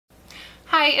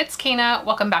Hi, it's Kina.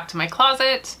 Welcome back to my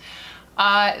closet.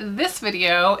 This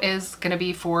video is going to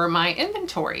be for my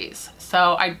inventories.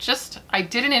 So I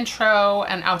did an intro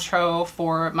and outro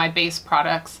for my base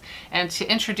products and to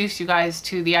introduce you guys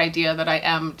to the idea that I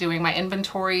am doing my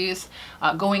inventories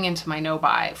going into my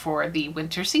no-buy for the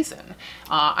winter season.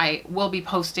 I will be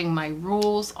posting my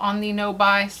rules on the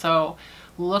no-buy, so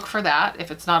look for that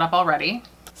if it's not up already.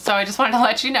 So I just wanted to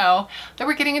let you know that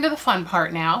we're getting into the fun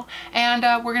part now, and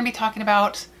we're going to be talking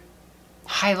about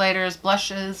highlighters,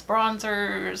 blushes,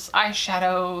 bronzers,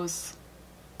 eyeshadows,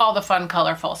 all the fun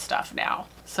colorful stuff now.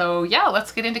 So yeah,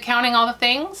 let's get into counting all the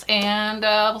things, and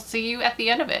we'll see you at the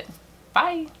end of it.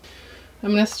 Bye.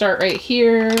 I'm going to start right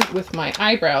here with my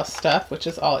eyebrow stuff, which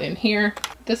is all in here.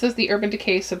 This is the Urban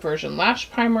Decay Subversion Lash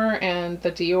Primer and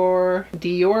the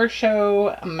Dior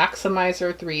Show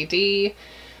Maximizer 3D.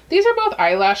 These are both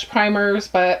eyelash primers,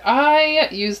 but I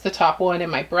use the top one in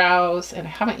my brows and I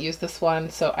haven't used this one,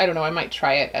 so I don't know, I might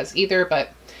try it as either, but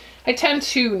I tend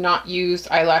to not use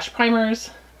eyelash primers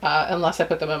unless I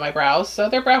put them in my brows, so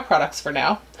they're brow products for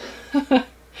now.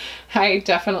 I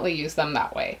definitely use them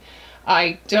that way.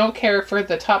 I don't care for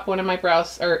the top one in my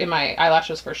brows or in my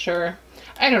eyelashes for sure.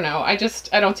 I don't know, I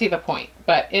don't see the point,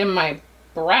 but in my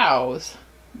brows,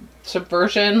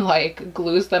 Subversion like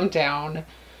glues them down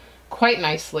quite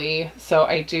nicely, so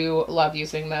I do love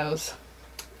using those.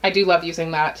 I do love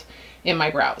using that in my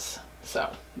brows,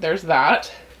 so there's that.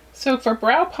 So for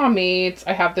brow pomades,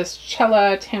 I have this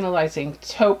Cella Tantalizing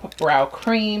Taupe Brow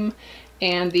Cream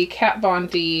and the Kat Von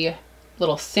D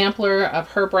little sampler of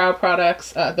her brow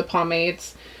products, the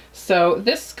pomades. So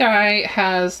this guy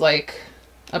has like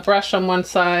a brush on one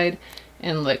side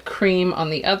and like cream on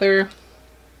the other.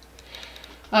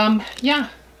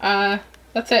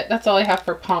 That's it. That's all I have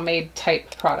for pomade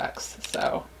type products.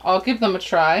 So I'll give them a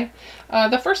try.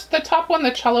 The top one,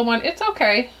 the Cella one, it's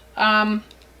okay. The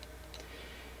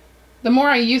more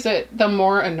I use it, the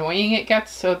more annoying it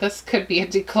gets. So this could be a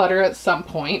declutter at some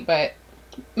point, but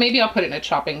maybe I'll put it in a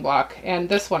chopping block. And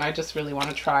this one I just really want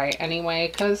to try anyway,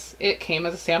 because it came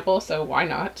as a sample, so why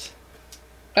not?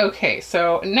 Okay,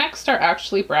 so next are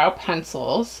actually brow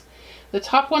pencils. The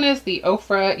top one is the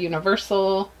Ofra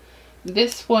Universal.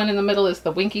 This one in the middle is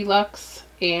the Winky Lux,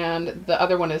 and the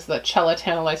other one is the Cella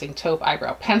Tantalizing Taupe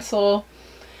Eyebrow Pencil.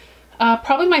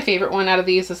 Probably my favorite one out of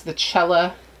these is the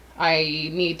Cella.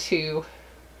 I need to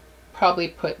probably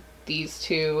put these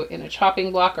two in a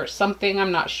chopping block or something,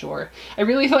 I'm not sure. I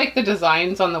really like the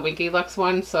designs on the Winky Lux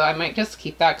one, so I might just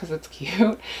keep that because it's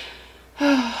cute.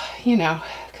 You know,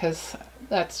 because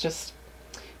that's just,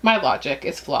 my logic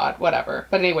is flawed, whatever.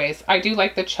 But anyways, I do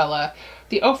like the Cella.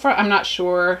 The Ofra, I'm not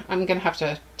sure. I'm gonna have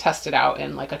to test it out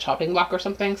in like a chopping block or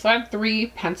something. So I have 3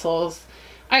 pencils.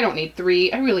 I don't need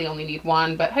 3. I really only need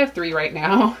 1, but I have 3 right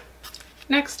now.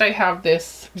 Next I have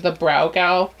this, the Brow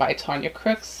Gal by Tanya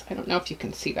Crooks. I don't know if you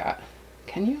can see that.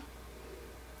 Can you?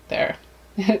 There.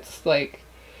 It's like,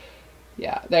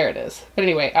 yeah, there it is. But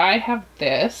anyway, I have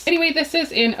this. Anyway, this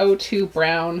is in 02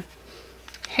 Brown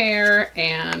Hair,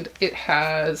 and it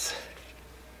has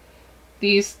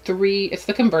these 3, it's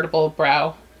the convertible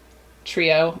brow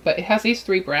trio, but it has these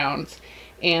 3 browns,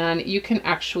 and you can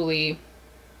actually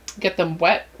get them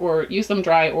wet or use them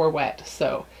dry or wet.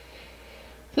 So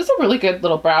this is a really good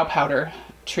little brow powder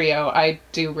trio. I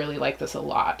do really like this a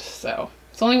lot. So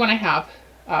it's the only one I have.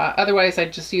 Otherwise I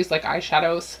just use like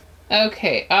eyeshadows.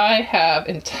 Okay, I have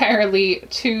entirely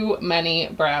too many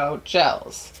brow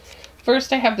gels.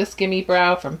 First I have this Gimme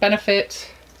Brow from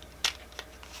Benefit.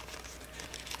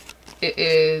 It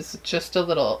is just a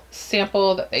little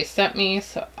sample that they sent me,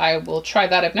 so I will try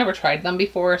that. I've never tried them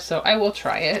before, so I will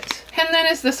try it. And then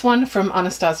is this one from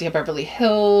Anastasia Beverly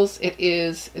Hills. It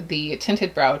is the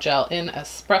Tinted Brow Gel in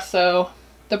Espresso.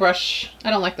 The brush,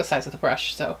 I don't like the size of the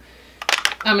brush, so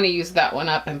I'm going to use that one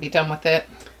up and be done with it.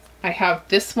 I have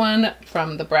this one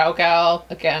from the Brow Gal.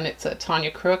 Again, it's a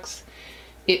Tanya Crooks.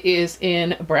 It is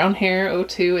in Brown Hair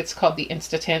 02. It's called the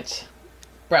Instant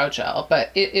Brow Gel,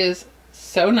 but it is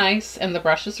so nice, and the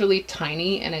brush is really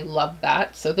tiny, and I love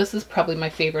that. So this is probably my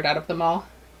favorite out of them all.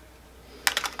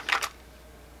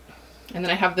 And then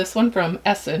I have this one from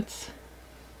Essence.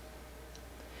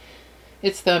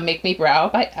 It's the Make Me Brow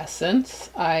by Essence.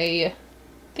 I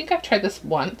think I've tried this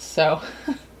once, so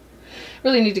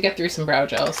really need to get through some brow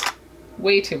gels.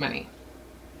 Way too many.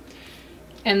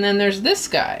 And then there's this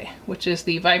guy, which is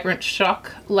the Vibrant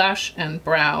Shock Lash and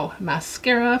Brow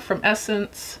Mascara from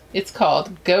Essence. It's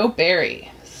called Go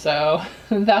Berry. So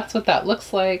that's what that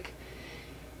looks like.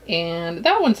 And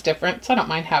that one's different, so I don't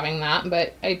mind having that,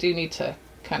 but I do need to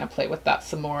kind of play with that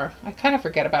some more. I kind of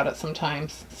forget about it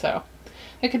sometimes, so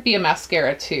it could be a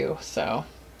mascara too. So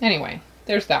anyway,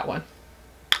 there's that one.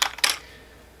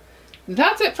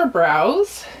 That's it for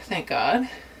brows, thank God.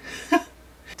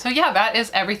 So yeah, that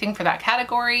is everything for that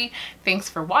category. Thanks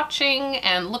for watching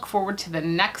and look forward to the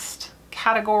next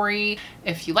category.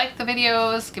 If you like the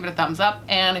videos, give it a thumbs up.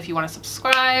 And if you want to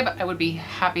subscribe, I would be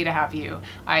happy to have you.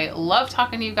 I love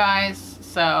talking to you guys,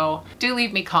 so do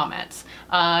leave me comments.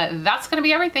 That's going to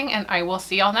be everything, and I will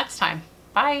see y'all next time.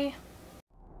 Bye.